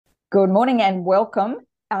Good morning and welcome.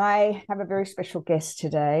 I have a very special guest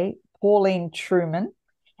today, Pauline Trewman.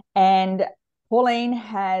 And Pauline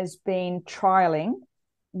has been trialing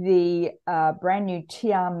the brand new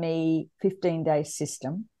TRME 15-day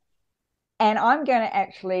system. And I'm going to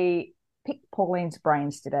actually pick Pauline's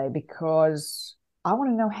brains today because I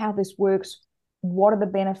want to know how this works, what are the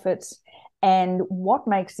benefits, and what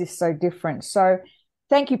makes this so different. So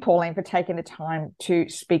thank you, Pauline, for taking the time to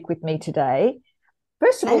speak with me today.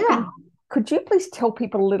 First of all, Yeah. could you please tell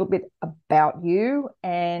people a little bit about you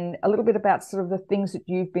and a little bit about sort of the things that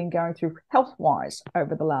you've been going through health-wise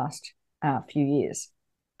over the last few years?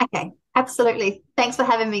 Okay. Absolutely. Thanks for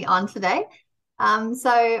having me on today. So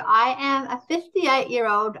I am a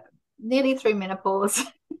 58-year-old, nearly through menopause,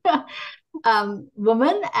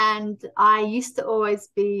 woman, and I used to always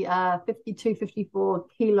be a 52, 54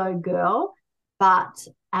 kilo girl, but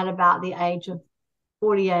at about the age of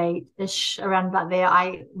 48-ish, around about there,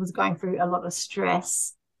 I was going through a lot of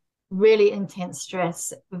stress, really intense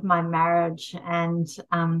stress with my marriage, and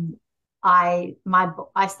I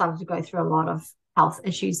started to go through a lot of health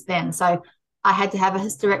issues then. So I had to have a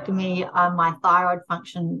hysterectomy. My thyroid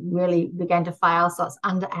function really began to fail, so it's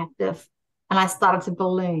underactive, and I started to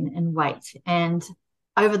balloon in weight. And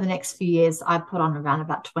over the next few years, I put on around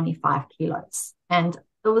about 25 kilos, and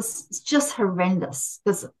it was just horrendous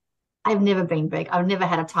because I've never been big. I've never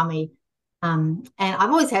had a tummy. And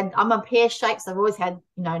I'm a pear shaped, so I've always had,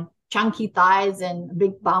 chunky thighs and a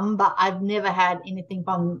big bum, but I've never had anything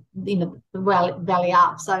from, the belly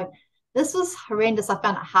up. So this was horrendous. I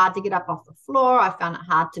found it hard to get up off the floor. I found it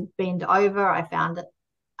hard to bend over. I found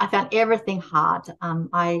everything hard.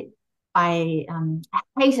 I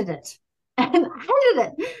hated it and hated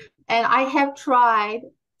it. And I have tried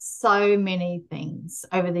so many things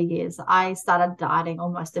over the years. I started dieting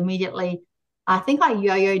almost immediately. I think I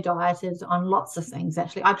yo-yo dieted on lots of things,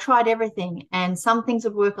 actually. I tried everything, and some things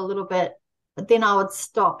would work a little bit, but then I would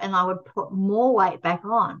stop and I would put more weight back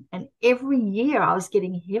on. And every year I was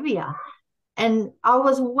getting heavier. And I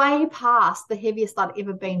was way past the heaviest I'd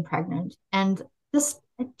ever been pregnant. And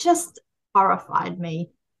it just horrified me.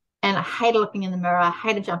 And I hated looking in the mirror. I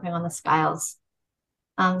hated jumping on the scales.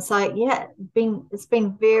 So yeah, I've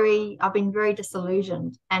been very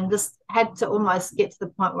disillusioned, and this had to almost get to the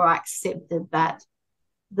point where I accepted that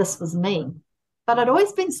this was me. But I'd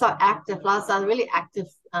always been so active. I was really active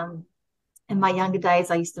in my younger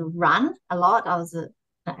days. I used to run a lot. I was a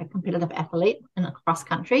competitive athlete in a cross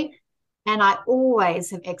country, and I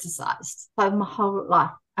always have exercised so my whole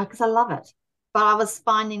life because I love it. But I was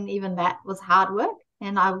finding even that was hard work,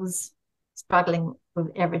 and I was struggling with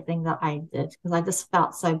everything that I did because I just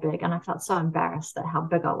felt so big and I felt so embarrassed at how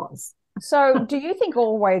big I was. So do you think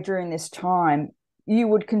all the way during this time you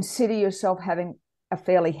would consider yourself having a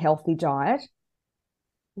fairly healthy diet?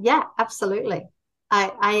 Yeah, absolutely.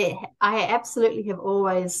 I absolutely have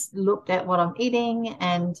always looked at what I'm eating,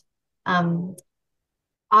 and um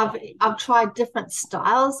I've tried different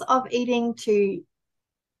styles of eating to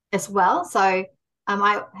as well. So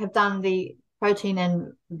I have done the protein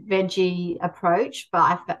and veggie approach,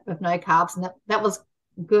 but with no carbs, and that was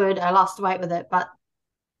good. I lost weight with it, but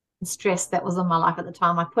the stress that was in my life at the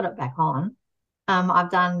time, I put it back on.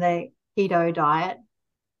 I've done the keto diet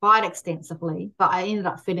quite extensively, but I ended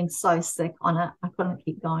up feeling so sick on it. I couldn't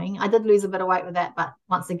keep going. I did lose a bit of weight with that, but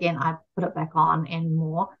once again, I put it back on and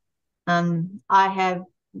more. I have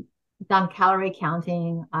done calorie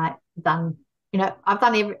counting. I've done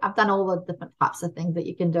all the different types of things that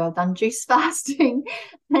you can do. I've done juice fasting,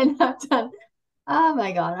 and I've done, oh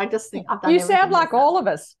my God, I just think I've done You sound everything like myself. all of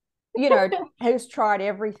us, who's tried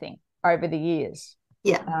everything over the years.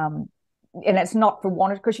 Yeah. And it's not for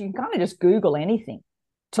wanted because you can kind of just Google anything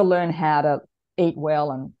to learn how to eat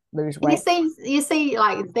well and lose And weight. you see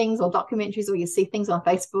like things or documentaries, or you see things on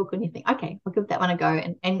Facebook and you think, okay, I'll give that one a go.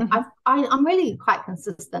 And Mhm. I'm really quite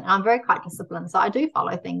consistent. I'm very quite disciplined. So I do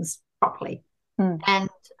follow things properly. Mm. And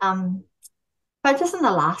but just in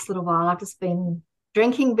the last little while, I've just been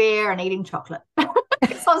drinking beer and eating chocolate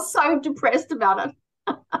because I was so depressed about it.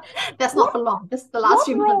 That's not What for long, just the last what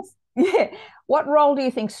few role? months. Yeah, what role do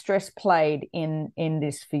you think stress played in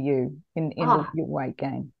this for you in Oh, your weight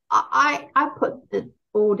gain? I put it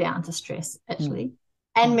all down to stress, Mm. actually,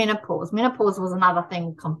 and Mm. menopause. Menopause was another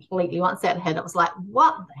thing completely. Once that hit, it was like,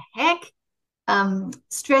 what the heck?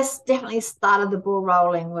 Stress definitely started the ball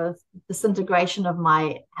rolling with disintegration of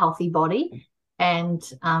my healthy body and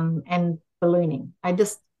ballooning. I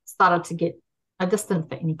just didn't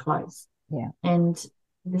fit any clothes, Yeah. and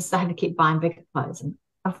I had to keep buying bigger clothes, and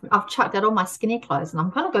I've chucked out all my skinny clothes, and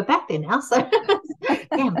I'm going to go back there now. So,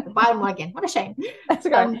 damn, buy them all again. What a shame. That's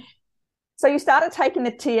great. Um, So you started taking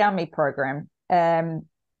the TRME program a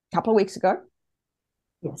couple of weeks ago.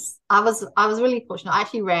 Yes, I was really fortunate. I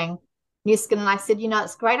actually rang New Skin and I said,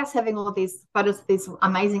 it's great us having all these photos, these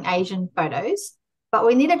amazing Asian photos, but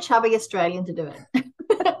we need a chubby Australian to do it.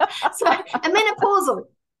 So a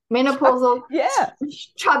menopausal, Yeah,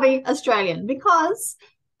 chubby Australian, because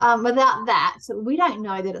without that, we don't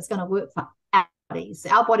know that it's going to work for our bodies.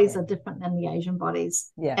 Our bodies are different than the Asian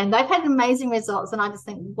bodies, yeah. and they've had amazing results. And I just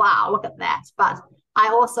think, wow, look at that. But I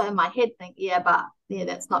also in my head think,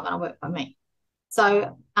 that's not going to work for me.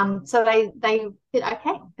 So so they did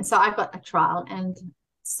okay. And so I got a trial and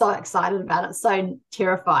so excited about it, so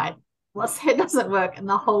terrified. What's it doesn't work and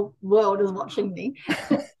the whole world is watching me.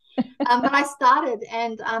 But I started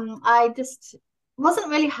and I just wasn't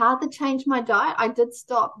really hard to change my diet. I did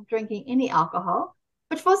stop drinking any alcohol,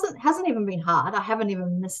 which hasn't even been hard. I haven't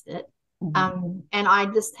even missed it. And I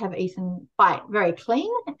just have eaten quite very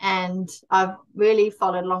clean, and I've really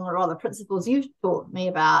followed along with all the principles you've taught me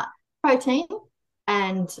about protein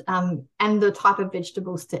and the type of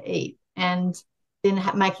vegetables to eat, and then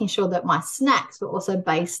making sure that my snacks were also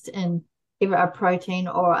based in either a protein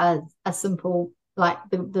or a simple, like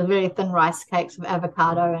the very thin rice cakes with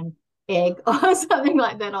avocado and egg or something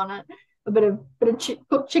like that on it. A bit of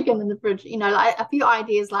cooked chicken in the fridge, like a few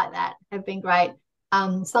ideas like that have been great.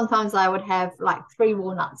 Sometimes I would have like 3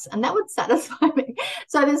 walnuts and that would satisfy me.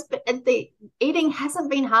 So the eating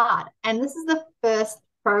hasn't been hard. And this is the first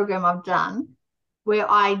program I've done where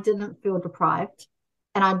I didn't feel deprived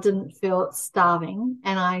and I didn't feel starving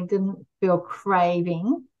and I didn't feel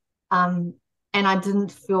craving. And I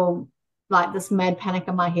didn't feel like this mad panic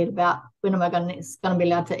in my head about when am I going to be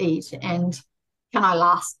allowed to eat and can I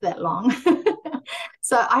last that long?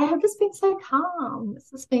 So I have just been so calm.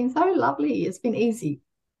 It's just been so lovely. It's been easy.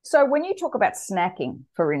 So when you talk about snacking,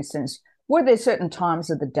 for instance, were there certain times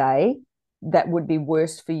of the day that would be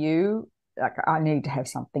worse for you? Like, I need to have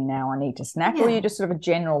something now, I need to snack, or are you just sort of a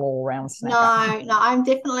general all-round snacker? No, I'm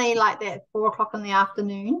definitely like that at 4 o'clock in the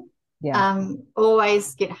afternoon. Yeah.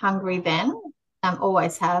 Always get hungry then.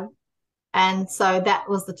 Always have. And so that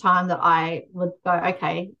was the time that I would go,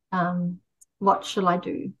 okay, what shall I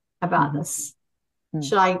do about this?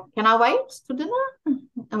 Can I wait till dinner?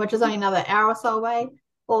 And which is only another hour or so away?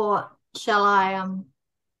 Or shall I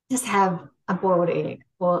just have a boiled egg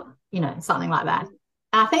or, something like that?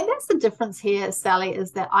 And I think that's the difference here, Sally,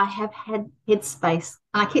 is that I have had headspace.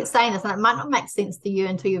 And I keep saying this, and it might not make sense to you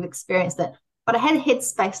until you've experienced it, but I had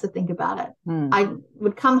headspace to think about it. I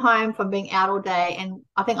would come home from being out all day, and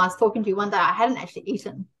I think I was talking to you one day, I hadn't actually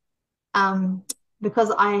eaten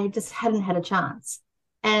because I just hadn't had a chance.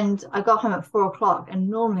 And I got home at 4 o'clock, and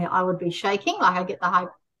normally I would be shaking, like I get the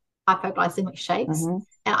hypoglycemic shakes, and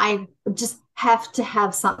I would just have to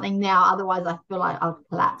have something now, otherwise I feel like I'll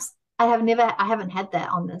collapse. I haven't had that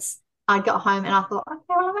on this. I got home and I thought, okay,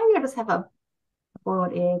 well, maybe I'll just have a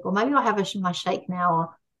boiled egg, or maybe I'll have my shake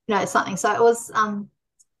now, or something. So it was,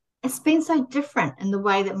 it's been so different in the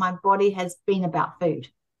way that my body has been about food.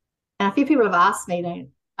 And a few people have asked me,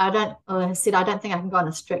 said, I don't think I can go on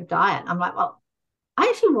a strict diet. I'm like, well, I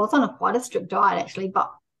actually was on quite a strict diet actually,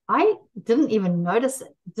 but I didn't even notice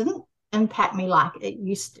it. It didn't impact me like it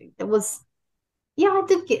used to. It was, I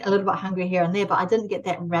did get a little bit hungry here and there, but I didn't get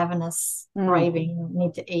that ravenous craving,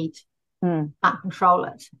 need to eat, can't control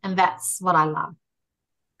it. And that's what I love.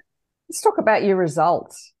 Let's talk about your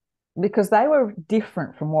results, because they were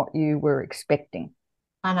different from what you were expecting.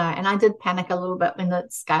 I know. And I did panic a little bit when the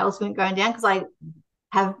scales weren't going down, because I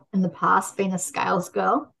have in the past been a scales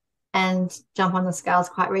girl and jump on the scales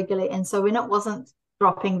quite regularly. And so when it wasn't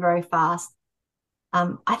dropping very fast,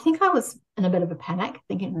 I think I was in a bit of a panic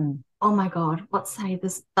thinking, oh my God, what say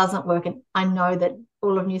this doesn't work? And I know that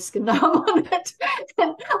all of New Skin know I'm on it.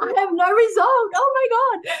 And I have no result. Oh my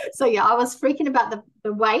God. So I was freaking about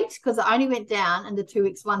the weight, because I only went down in the 2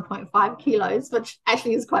 weeks, 1.5 kilos, which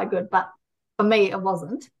actually is quite good. But for me, it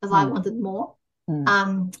wasn't, because I wanted more.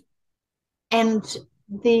 And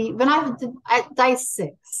when I did at day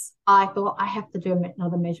 6, I thought I have to do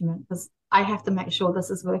another measurement, because I have to make sure this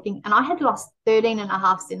is working. And I had lost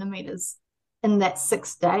 13.5 centimeters in that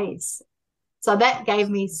 6 days. So that gave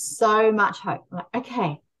me so much hope. I'm like,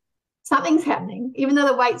 okay, something's happening, even though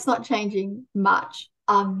the weight's not changing much.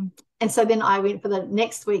 And so then I went for the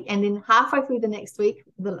next week, and then halfway through the next week,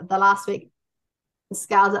 the last week, the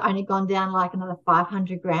scales had only gone down like another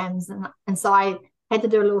 500 grams. And so I had to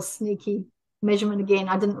do a little sneaky measurement again.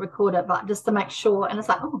 I didn't record it, but just to make sure. And it's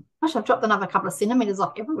like, oh gosh, I've dropped another couple of centimeters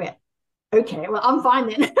off everywhere. Okay, well, I'm fine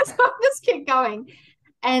then. So I just kept going.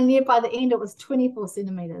 And by the end, it was 24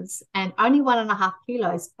 centimeters and only 1.5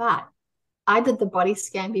 kilos. But I did the body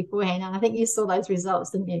scan beforehand, and I think you saw those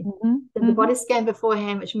results, didn't you? Mm-hmm. Did the body scan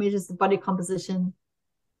beforehand, which measures the body composition,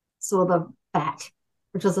 saw the fat,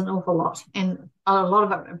 which was an awful lot, and a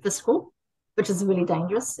lot of it visceral, which is really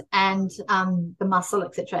dangerous, and the muscle,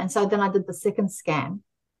 etc. And so then I did the second scan.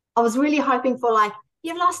 I was really hoping for like,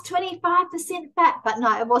 you've lost 25% fat, but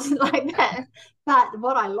no, it wasn't like that. But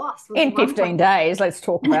what I lost was In 15 days, let's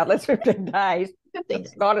talk about that's 15 days. 15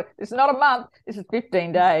 days. It's not a month. This is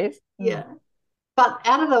 15 days. Yeah. But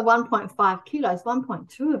out of the 1.5 kilos,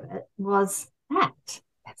 1.2 of it was fat.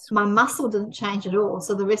 My muscle didn't change at all.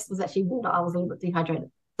 So the rest was actually water. I was a little bit dehydrated.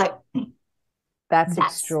 So that's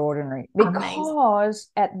extraordinary. Because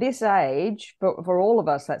amazing. At this age, for all of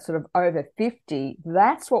us that's sort of over 50,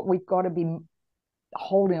 that's what we've got to be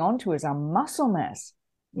holding on to is our muscle mass.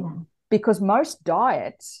 Yeah. Because most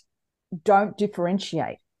diets don't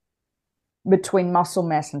differentiate between muscle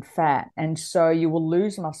mass and fat. And so you will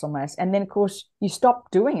lose muscle mass. And then, of course, you stop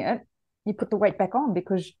doing it, you put the weight back on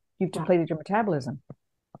because you've depleted your metabolism.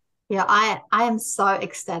 Yeah, I am so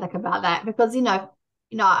ecstatic about that because,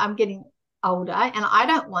 I'm getting older and I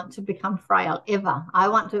don't want to become frail ever. I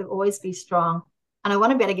want to always be strong and I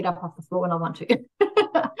want to be able to get up off the floor when I want to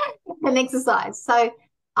and exercise. So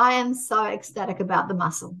I am so ecstatic about the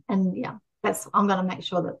muscle. And yeah, I'm going to make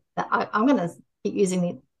sure that I'm going to keep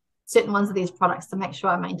using certain ones of these products to make sure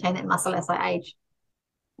I maintain that muscle as I age.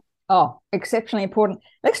 Oh, exceptionally important.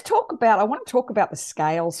 I want to talk about the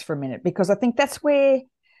scales for a minute because I think that's where,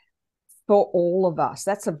 for all of us,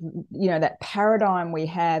 that's that paradigm we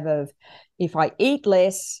have of if I eat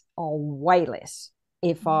less, I'll weigh less.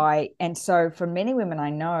 And so for many women I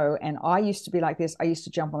know, and I used to be like this, I used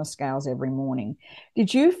to jump on the scales every morning.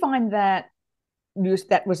 Did you find that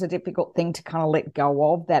was a difficult thing to kind of let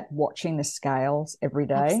go of, that watching the scales every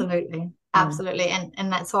day? Absolutely.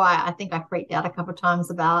 And that's why I think I freaked out a couple of times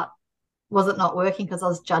about, was it not working? Because I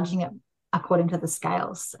was judging it according to the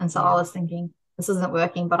scales. And so I was thinking, this isn't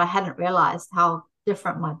working, but I hadn't realized how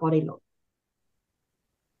different my body looked.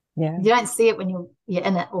 Yeah. You don't see it when you're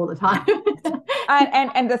in it all the time.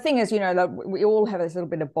 and the thing is, we all have this little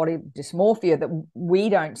bit of body dysmorphia that we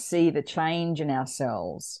don't see the change in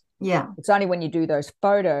ourselves. Yeah. It's only when you do those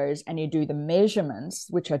photos and you do the measurements,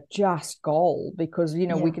 which are just gold, because,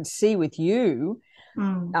 we can see with you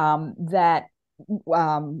that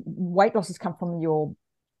weight losses come from your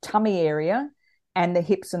tummy area and the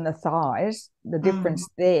hips and the thighs, the difference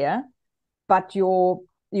there. But your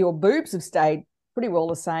boobs have stayed pretty well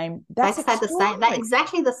the same. They stayed the same. They're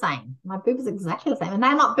exactly the same. My boobs are exactly the same. And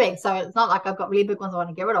they're not big. So it's not like I've got really big ones I want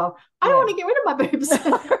to get rid of. I don't want to get rid of my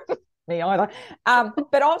boobs. Me either.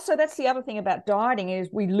 But also that's the other thing about dieting is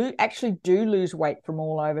we actually do lose weight from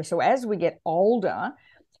all over. So as we get older,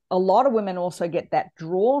 a lot of women also get that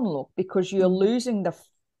drawn look because you're losing the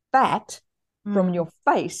fat from your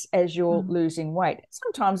face as you're losing weight.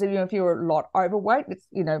 Sometimes if you're a lot overweight, it's,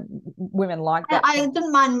 women like that. I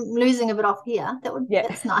didn't mind losing a bit off here.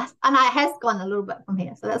 That's nice. And it has gone a little bit from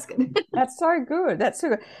here. So that's good. That's so good. That's so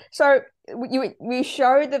good. So we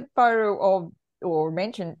show the photo of, or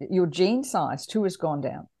mentioned your jean size too has gone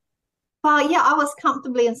down. Yeah, I was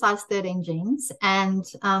comfortably in size 13 jeans. And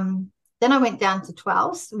then I went down to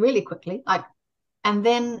 12s really quickly. And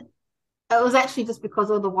then it was actually just because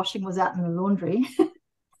all the washing was out in the laundry. And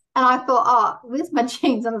I thought, oh, where's my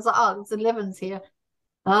jeans? And I was like, oh, there's 11s here.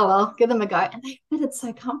 Oh, well, give them a go. And they fitted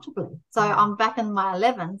so comfortably. So I'm back in my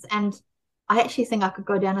 11s. And I actually think I could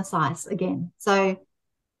go down a size again. So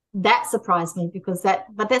that surprised me because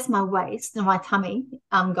that's my waist and my tummy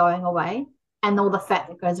going away. And all the fat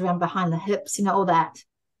that goes around behind the hips, all that.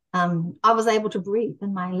 I was able to breathe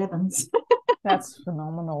in my 11s. That's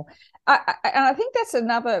phenomenal. And I think that's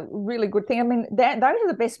another really good thing. I mean, those are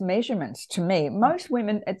the best measurements to me. Most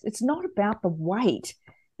women, it's not about the weight.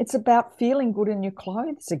 It's about feeling good in your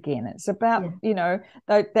clothes again. It's about,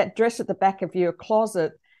 that dress at the back of your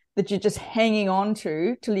closet that you're just hanging on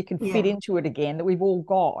to till you can fit into it again, that we've all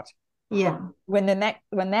got. Yeah. When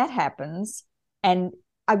that happens, and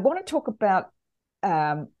I want to talk about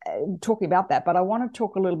talking about that, but I want to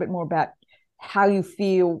talk a little bit more about how you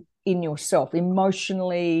feel in yourself,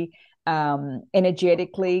 emotionally,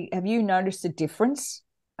 energetically. Have you noticed a difference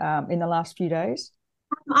in the last few days?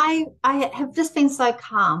 I have just been so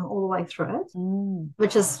calm all the way through it,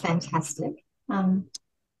 which is fantastic. And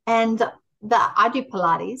I do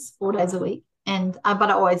Pilates 4 days a week, and but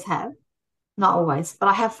I always have, not always, but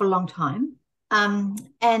I have for a long time.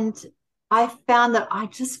 And I found that I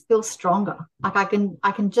just feel stronger. Like I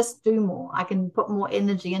can just do more. I can put more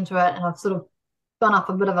energy into it, and I've sort of gone up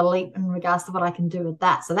a bit of a leap in regards to what I can do with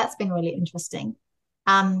that. So that's been really interesting.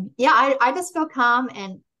 I just feel calm,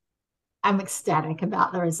 and I'm ecstatic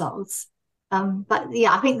about the results. But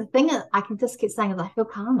yeah, I think the thing that I can just keep saying is I feel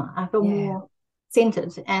calmer. I feel more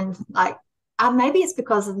centered, and like maybe it's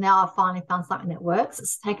because of now I've finally found something that works.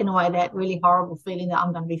 It's taken away that really horrible feeling that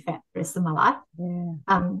I'm going to be fat the rest of my life.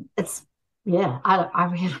 It's I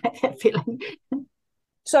really like that feeling.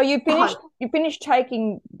 So you finished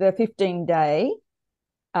taking the 15-day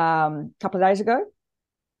couple of days ago?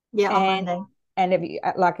 Yeah, on Monday. And have you,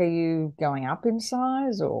 are you going up in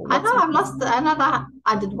size or I what's know I've happening? lost another.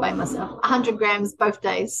 I did weigh myself 100 grams both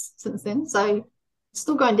days since then, so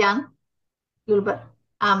still going down a little bit.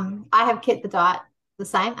 I have kept the diet the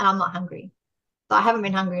same, and I'm not hungry, so I haven't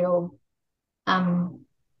been hungry at all.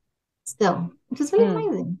 Still, which is really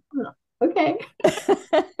amazing. Okay.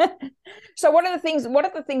 So what are the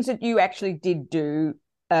things that you actually did do?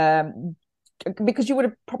 Because you would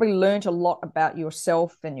have probably learned a lot about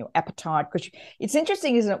yourself and your appetite. Because it's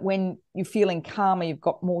interesting, isn't it? When you're feeling calmer, you've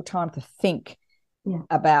got more time to think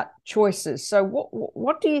about choices. So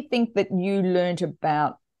what do you think that you learned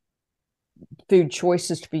about food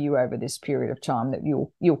choices for you over this period of time that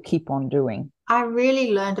you'll keep on doing? I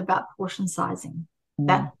really learned about portion sizing.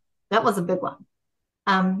 That was a big one.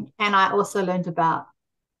 And I also learned about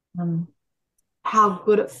how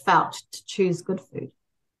good it felt to choose good food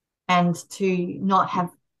and to not have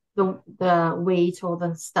the wheat or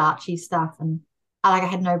the starchy stuff. And I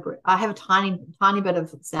had no bread. I have a tiny bit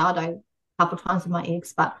of sourdough a couple of times with my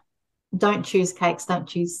eggs, but don't choose cakes, don't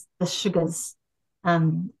choose the sugars.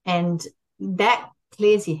 And that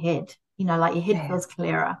clears your head, like your head feels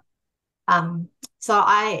clearer. So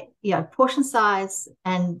portion size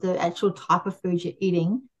and the actual type of food you're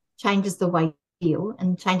eating changes the way you feel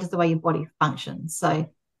and changes the way your body functions. So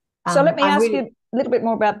let me ask you a little bit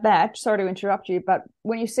more about that. Sorry to interrupt you, but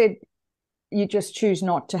when you said you just choose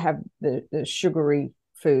not to have the sugary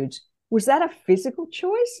foods, was that a physical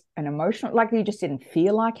choice, an emotional, like you just didn't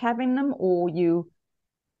feel like having them, or you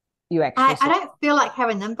actually I don't feel like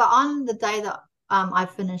having them, but on the day that I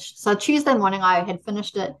finished, so Tuesday morning I had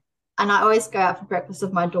finished it, and I always go out for breakfast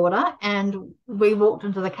with my daughter, and we walked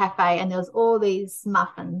into the cafe and there was all these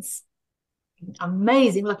muffins,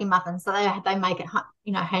 amazing looking muffins. So they make it,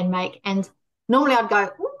 hand make. And normally I'd go,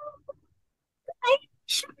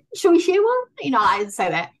 should we share one? I'd say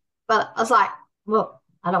that, but I was like, well,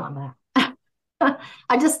 I don't want that.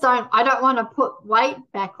 I don't want to put weight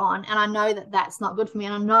back on, and I know that that's not good for me,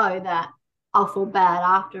 and I know that I'll feel bad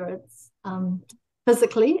afterwards,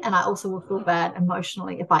 physically, and I also will feel bad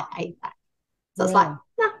emotionally if I ate that. So it's like,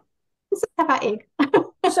 no, let's have our egg.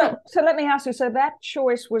 So let me ask you, so that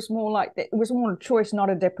choice was more like, it was more a choice, not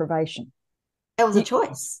a deprivation. It was a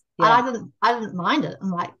choice. And I didn't mind it.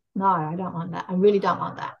 I'm like, no, I don't want that. I really don't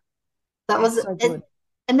want that. That was so good.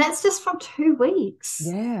 And that's just from 2 weeks.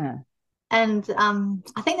 Yeah. And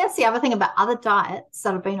I think that's the other thing about other diets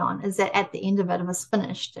that I've been on, is that at the end of it, if it's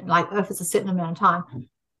finished, and like if it's a certain amount of time,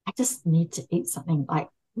 I just need to eat something like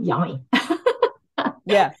yummy.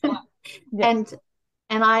 Yeah. And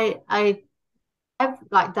I have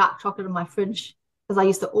like dark chocolate in my fridge because I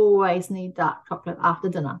used to always need dark chocolate after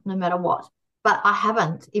dinner, no matter what. But I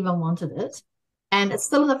haven't even wanted it, and it's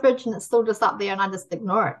still in the fridge and it's still just up there, and I just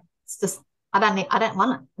ignore it. It's just I don't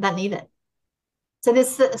want it. I don't need it. So there's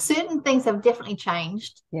certain things have definitely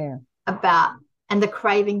changed. Yeah. And the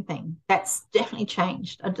craving thing, that's definitely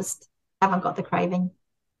changed. I just haven't got the craving.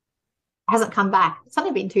 It hasn't come back. It's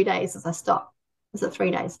only been 2 days since I stopped. Is it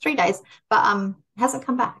 3 days? 3 days, but it hasn't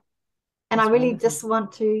come back. And that's I really wonderful. Just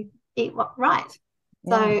want to eat right.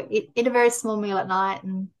 Yeah. So eat a very small meal at night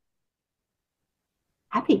and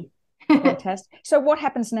happy. Fantastic. So what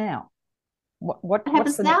happens now? What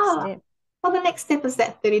happens now? Next step? Well, the next step is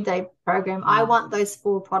that 30-day program. I want those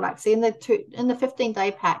 4 products. In the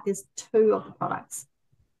 15-day pack, there's 2 of the products.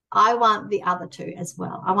 I want the other 2 as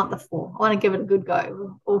well. I want the 4. I want to give it a good go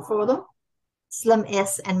with all 4 of them. Slim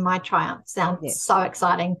S and My Triumph sound so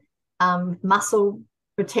exciting. Muscle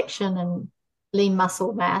protection and lean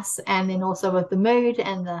muscle mass, and then also with the mood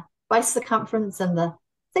and the waist circumference and the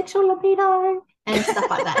sexual libido and stuff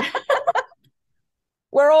like that.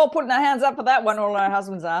 We're all putting our hands up for that one. All our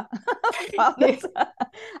husbands are. Yes.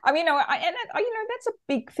 I mean, that's a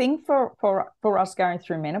big thing for us going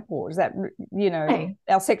through menopause. That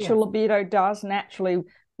our sexual libido does naturally,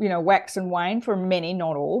 wax and wane for many,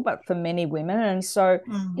 not all, but for many women, and so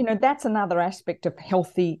that's another aspect of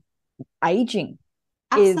healthy aging.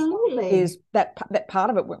 Absolutely, is that part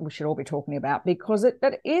of it we should all be talking about, because it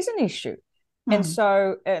is an issue, and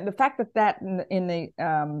so the fact that in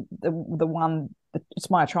the one. It's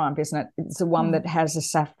My Triumph, isn't it? It's the one that has the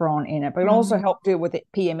saffron in it, but it also help deal with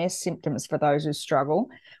PMS symptoms for those who struggle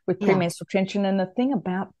with premenstrual tension. And the thing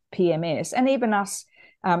about PMS, and even us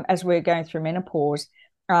as we're going through menopause,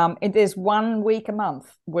 there's 1 week a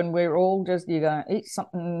month when we're all just, you're going to eat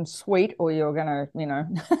something sweet, or you're going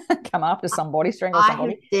to, come after somebody, strangle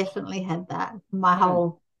somebody. I have definitely had that my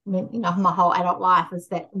whole adult life, is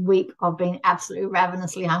that week of being absolutely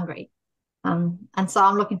ravenously hungry. And so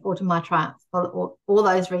I'm looking forward to my triumph for all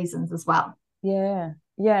those reasons as well. Yeah.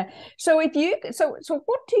 Yeah. So what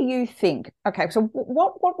do you think? Okay. So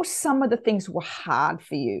what were some of the things that were hard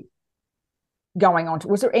for you going on?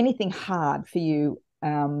 Was there anything hard for you?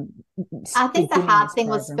 I think the hard thing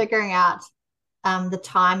was figuring out the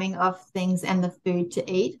timing of things and the food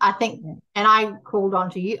to eat. I think, and I called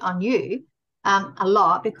on you a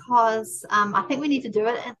lot, because I think we need to do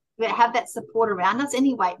it and have that support around us.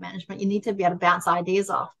 Any weight management, you need to be able to bounce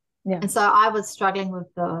ideas off. Yeah. And so I was struggling with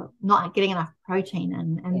the not getting enough protein,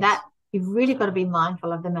 and that you've really got to be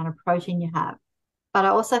mindful of the amount of protein you have. But I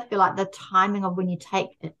also feel like the timing of when you take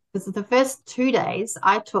it, because the first 2 days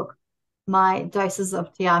I took my doses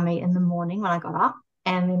of Tiami in the morning when I got up,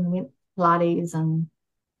 and then went Pilates and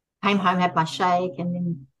came home, had my shake, and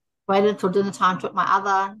then waited until dinner time, took my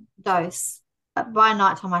other dose. But by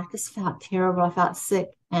night time, I just felt terrible. I felt sick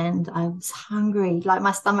and I was hungry. Like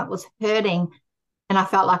my stomach was hurting and I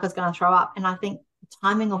felt like I was going to throw up. And I think the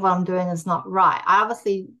timing of what I'm doing is not right.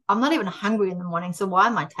 I'm not even hungry in the morning. So why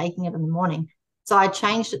am I taking it in the morning? So I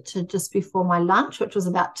changed it to just before my lunch, which was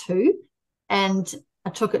about 2. And I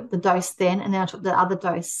took the dose then, and then I took the other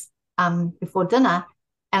dose before dinner,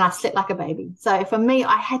 and I slept like a baby. So for me,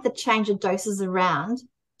 I had to change the doses around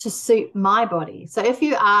to suit my body. So if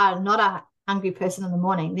you are not a hungry person in the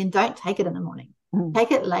morning, then don't take it in the morning.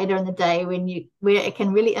 Take it later in the day where it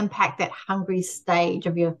can really impact that hungry stage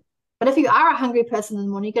of your. But if you are a hungry person in the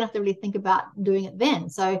morning, you're going to have to really think about doing it then.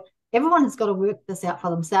 So everyone has got to work this out for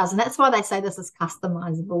themselves. And that's why they say this is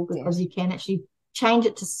customizable, because you can actually change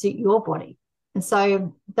it to suit your body. And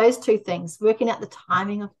so those 2 things, working out the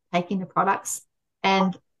timing of taking the products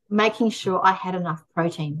and making sure I had enough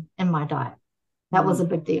protein in my diet. That was a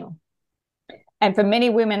big deal. And for many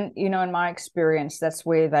women, in my experience, that's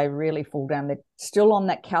where they really fall down. They're still on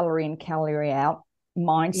that calorie in, calorie out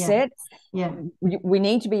mindset. Yeah. We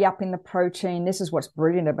need to be up in the protein. This is what's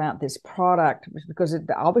brilliant about this product, because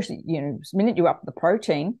obviously, the minute you up the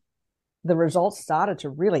protein, the results started to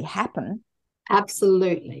really happen.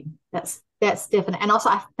 Absolutely. That's definite. And also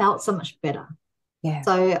I felt so much better. Yeah.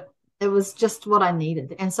 So it was just what I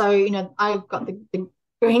needed. And so, I've got the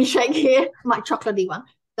green shake here, my chocolatey one,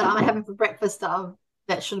 that I'm having for breakfast.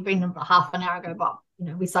 That should have been half an hour ago, but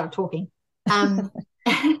we started talking,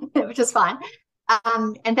 which is fine.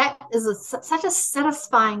 And that is such a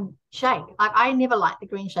satisfying shake. Like, I never liked the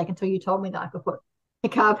green shake until you told me that I could put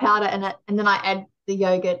cacao powder in it, and then I add the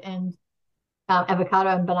yogurt and avocado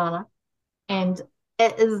and banana, and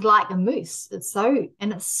it is like a mousse. It's so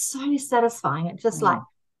satisfying. It's just like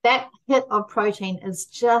that hit of protein is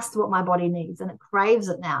just what my body needs, and it craves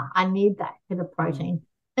it now. I need that hit of protein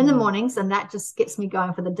in the mornings, and that just gets me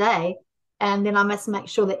going for the day. And then I must make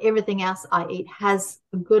sure that everything else I eat has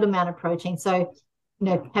a good amount of protein. So,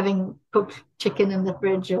 having cooked chicken in the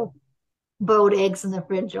fridge, or boiled eggs in the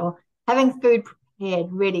fridge, or having food prepared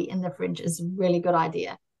ready in the fridge is a really good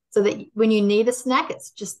idea. So that when you need a snack, it's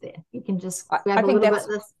just there. You can just grab a little bit of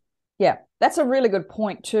this. Yeah, that's a really good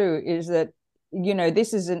point too, is that,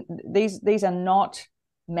 these are not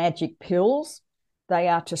magic pills. They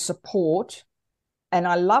are to support. And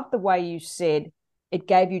I love the way you said it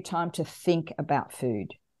gave you time to think about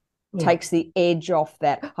food. Takes the edge off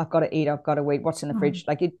that I've got to eat, what's in the fridge.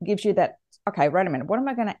 Like, it gives you that, okay, wait a minute, what am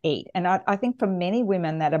I going to eat? And I think for many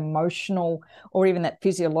women, that emotional or even that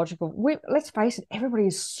physiological, let's face it, everybody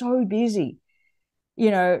is so busy.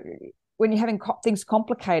 When you're having things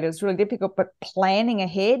complicated, it's really difficult, but planning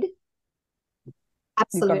ahead,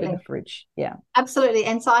 absolutely, you've got in the fridge. Yeah, absolutely.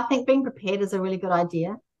 And so I think being prepared is a really good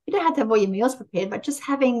idea. You don't have to have all your meals prepared, but just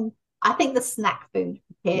having, I think the snack food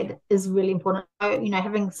prepared is really important.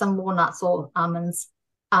 Having some walnuts or almonds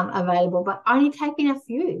available, but only taking a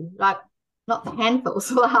few, like not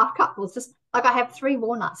handfuls or half cupfuls. Just like, I have 3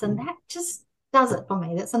 walnuts, and that just does it for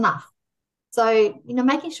me. That's enough. So,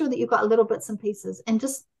 making sure that you've got little bits and pieces, and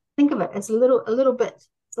just think of it as a little bit.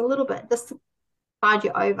 It's a little bit just to tide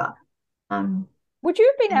you over. Would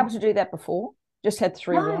you have been able to do that before? Just had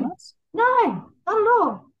 3 walnuts? No, not at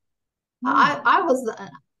all. I was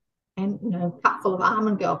cupful of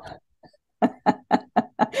almond girl.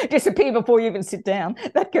 Disappear before you even sit down.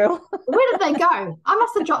 That girl. Where did they go? I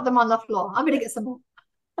must have dropped them on the floor. I better get some more.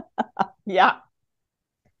 Yeah.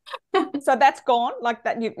 So that's gone. Like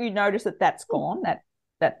that, you notice that's gone.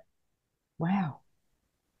 That. Wow.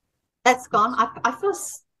 That's gone. I feel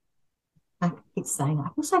I keep saying, I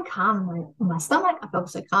feel so calm in my stomach. I feel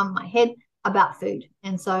so calm in my head about food.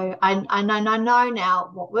 And so I know now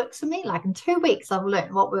what works for me. Like in 2 weeks, I've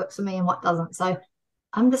learned what works for me and what doesn't. So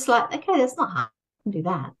I'm just like, okay, that's not hard. I can do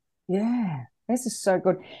that. Yeah, this is so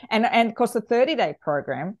good. And of course, the 30-day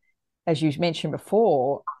program, as you mentioned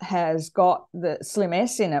before, has got the Slim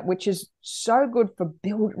S in it, which is so good for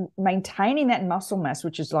maintaining that muscle mass,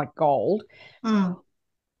 which is like gold. Mm,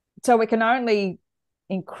 So it can only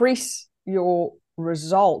increase your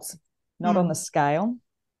results, not on the mm, scale.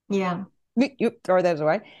 yeah. You throw those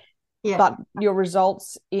away, Yeah. but your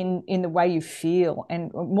results in the way you feel. And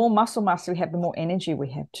more muscle mass we have, the more energy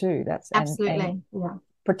we have too. That's and Absolutely. Yeah.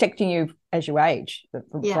 protecting you as you age, the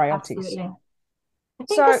Yeah, frailties. absolutely. I think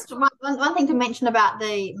So just one thing to mention about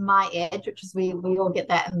the My Edge, which is we all get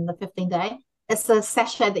that in the 15-day, it's the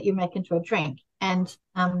sachet that you make into a drink. And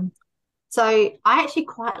so I actually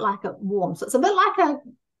quite like it warm. So it's a bit like a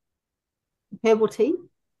herbal tea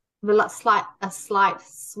with a slight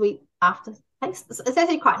sweet aftertaste. It's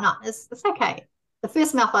actually quite nice. It's okay. The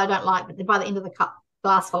first mouthful I don't like, but by the end of the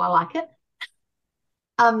glassful I like it.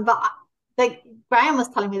 But Graham was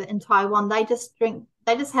telling me that in Taiwan they just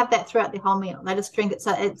have that throughout the whole meal. They just drink it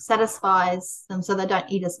so it satisfies them, so they don't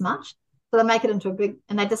eat as much. So they make it into a big,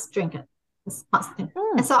 and they just drink it.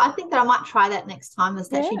 And so I think that I might try that next time, is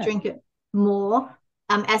to actually yeah, drink it more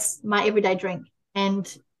as my everyday drink. And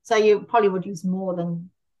so you probably would use more than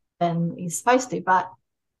you're supposed to, but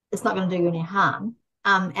it's not going to do you any harm.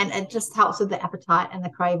 And it just helps with the appetite and the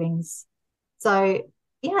cravings. So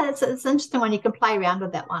yeah, it's interesting when you can play around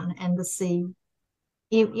with that one and to see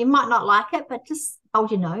you might not like it, but just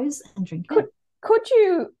hold your nose and drink could it.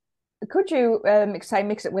 could you say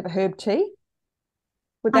mix it with a herb tea?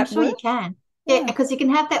 Would I'm that sure you work? can. Yeah, Yeah. because you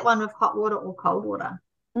can have that one with hot water or cold water.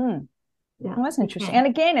 Mm. Yeah, Well, that's you interesting.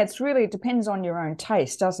 And can. again, it depends on your own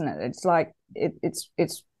taste, doesn't it? It's like it's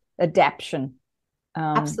adaptation.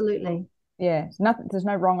 Um, Absolutely. yeah, it's nothing. There's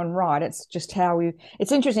no wrong and right. It's just how we.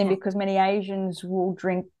 It's interesting Yeah. because many Asians will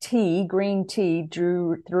drink tea, green tea,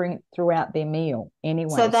 throughout their meal So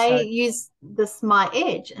anyway. they So use this My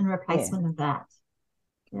Edge in yeah, replacement of that.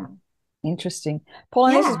 Yeah. interesting.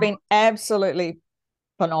 Pauline, this has Yeah. been absolutely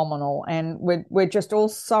phenomenal, and we're just all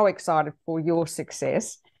so excited for your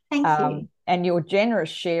success, Thank you. and your generous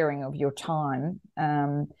sharing of your time,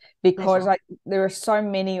 because Pleasure. there are so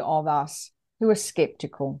many of us who are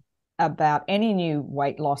skeptical about any new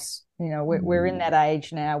weight loss. We're in that Mm.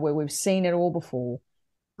 age now where we've seen it all before.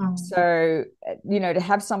 Mm. So, to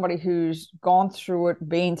have somebody who's gone through it,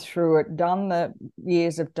 been through it, done the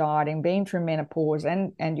years of dieting, been through menopause,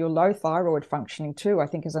 and your low thyroid functioning too, I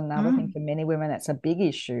think is another thing Mm. for many women that's a big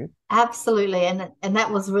issue. Absolutely. And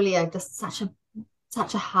that was really just such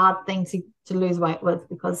a hard thing to lose weight with,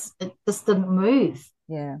 because it just didn't move.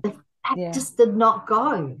 Yeah, It yeah, just did not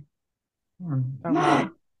go. so hard,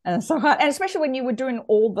 and so hard, and especially when you were doing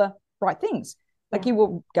all the right things, like Yeah. you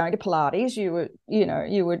were going to Pilates, you were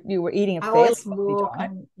eating a I fairly always healthy walk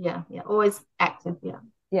diet. and yeah, always active. Yeah.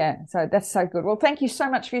 Yeah, so that's so good. Well, thank you so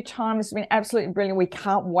much for your time. This has been absolutely brilliant. We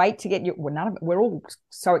can't wait to get you. Well, none of it. We're all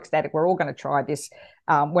so ecstatic. We're all going to try this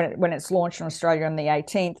when it's launched in Australia on the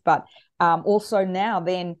 18th. But also now,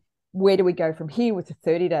 then, where do we go from here with the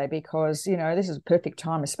 30-day? Because this is a perfect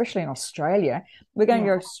time, especially in Australia. We're going to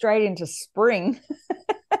Yeah. go straight into spring,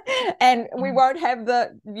 and we won't have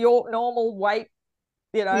your normal weight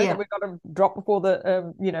that Yeah. we've got to drop before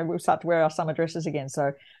we'll start to wear our summer dresses again.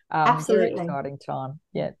 So, very Absolutely. exciting time.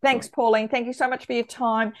 Yeah. Thanks, Pauline. Thank you so much for your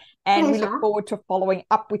time. And we look Pleasure. forward to following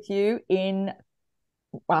up with you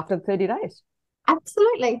after the 30 days.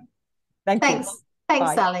 Absolutely. Thank you. Thanks. Thanks,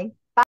 Bye. Sally.